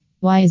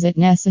Why is it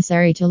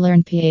necessary to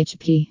learn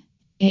PHP?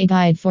 A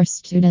guide for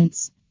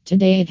students.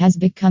 Today it has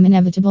become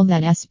inevitable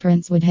that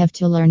aspirants would have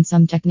to learn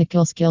some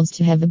technical skills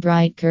to have a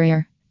bright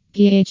career.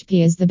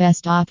 PHP is the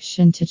best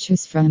option to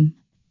choose from.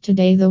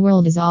 Today the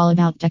world is all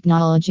about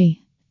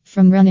technology.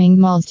 From running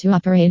malls to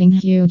operating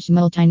huge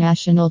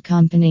multinational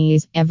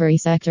companies, every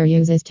sector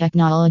uses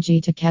technology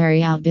to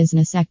carry out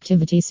business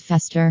activities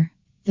faster.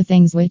 The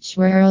things which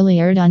were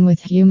earlier done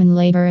with human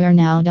labor are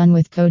now done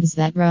with codes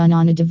that run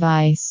on a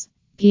device.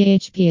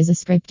 PHP is a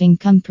scripting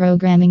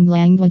programming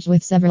language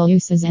with several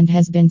uses and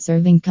has been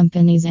serving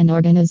companies and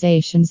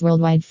organizations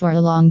worldwide for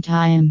a long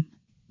time.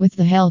 With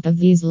the help of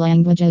these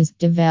languages,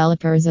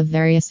 developers of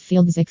various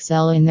fields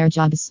excel in their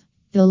jobs.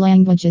 The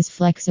language is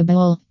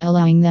flexible,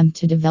 allowing them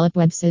to develop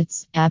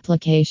websites,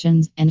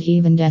 applications, and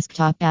even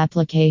desktop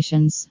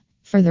applications.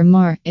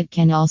 Furthermore, it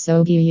can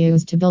also be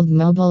used to build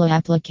mobile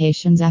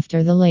applications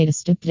after the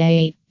latest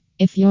update.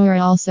 If you're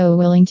also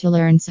willing to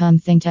learn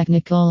something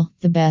technical,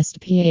 the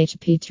best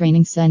PHP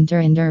training center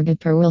in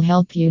Durgapur will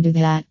help you do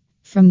that.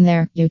 From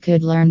there, you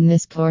could learn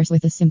this course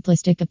with a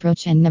simplistic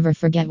approach and never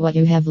forget what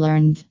you have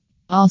learned.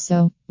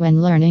 Also,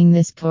 when learning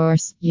this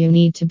course, you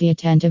need to be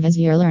attentive as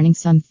you're learning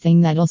something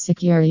that'll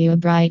secure you a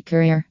bright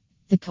career.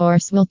 The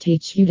course will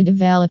teach you to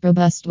develop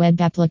robust web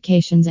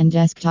applications and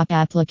desktop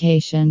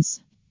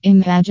applications.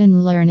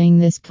 Imagine learning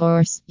this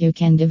course, you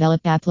can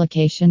develop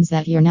applications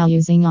that you're now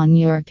using on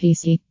your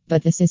PC,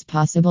 but this is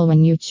possible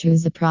when you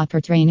choose the proper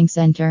training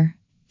center.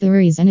 The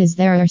reason is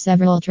there are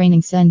several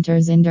training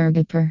centers in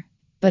Durgapur,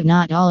 but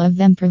not all of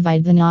them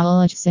provide the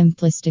knowledge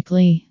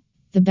simplistically.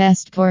 The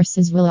best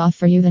courses will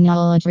offer you the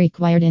knowledge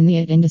required in the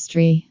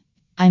industry.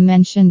 I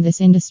mentioned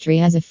this industry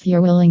as if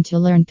you're willing to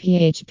learn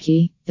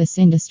PHP, this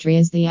industry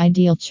is the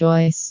ideal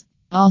choice.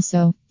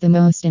 Also, the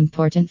most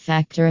important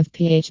factor of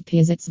PHP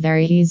is it's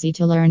very easy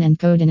to learn and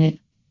code in it.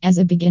 As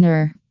a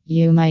beginner,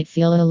 you might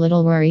feel a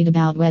little worried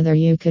about whether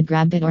you could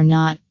grab it or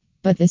not,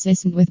 but this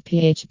isn't with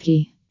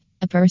PHP.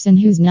 A person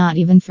who's not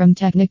even from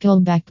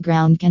technical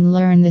background can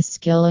learn this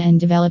skill and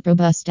develop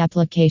robust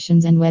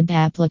applications and web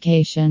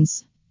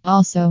applications.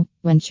 Also,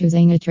 when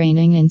choosing a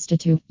training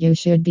institute, you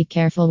should be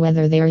careful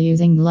whether they are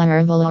using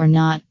Laravel or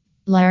not.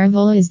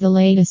 Laravel is the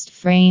latest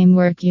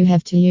framework you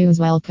have to use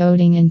while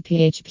coding in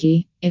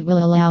PHP. It will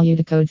allow you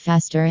to code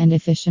faster and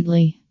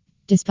efficiently.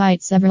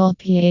 Despite several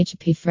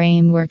PHP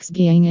frameworks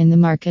being in the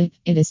market,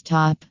 it is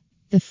top.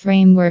 The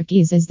framework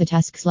eases the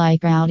tasks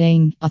like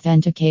routing,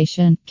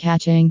 authentication,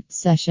 caching,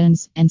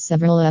 sessions, and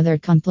several other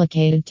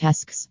complicated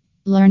tasks.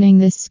 Learning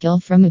this skill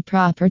from a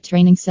proper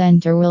training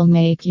center will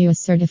make you a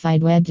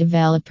certified web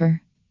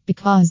developer.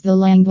 Because the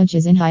language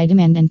is in high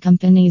demand and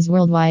companies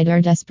worldwide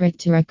are desperate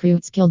to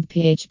recruit skilled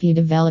PHP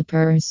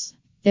developers.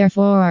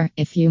 Therefore,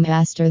 if you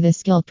master this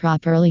skill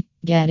properly,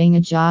 getting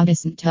a job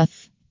isn't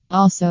tough.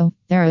 Also,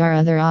 there are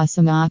other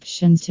awesome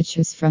options to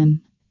choose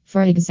from.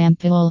 For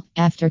example,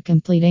 after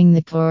completing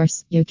the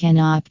course, you can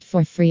opt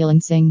for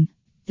freelancing.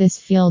 This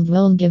field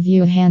will give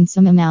you a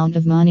handsome amount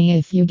of money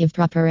if you give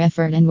proper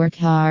effort and work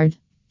hard.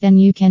 Then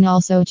you can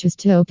also choose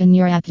to open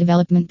your app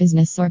development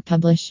business or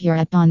publish your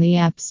app on the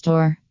App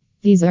Store.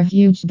 These are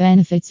huge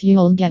benefits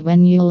you'll get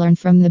when you learn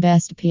from the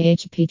best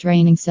PHP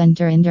training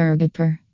center in Durgapur.